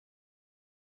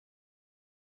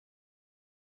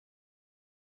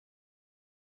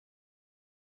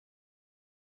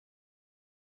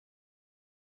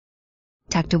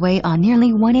tucked away on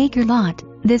nearly 1 acre lot,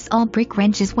 this all-brick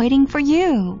ranch is waiting for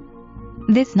you.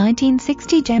 This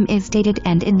 1960 gem is dated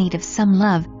and in need of some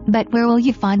love, but where will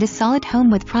you find a solid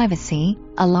home with privacy,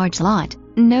 a large lot,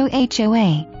 no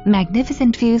HOA,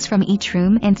 magnificent views from each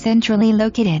room and centrally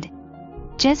located?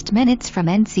 Just minutes from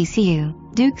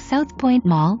NCCU, Duke Southpoint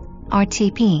Mall,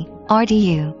 RTP,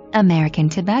 RDU, American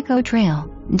Tobacco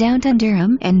Trail, downtown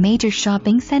Durham and major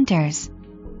shopping centers.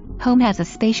 Home has a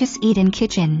spacious eat-in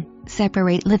kitchen,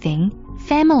 separate living,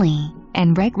 family,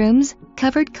 and rec rooms,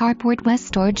 covered carport, west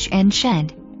storage and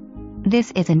shed.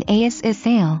 This is an ASS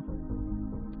sale.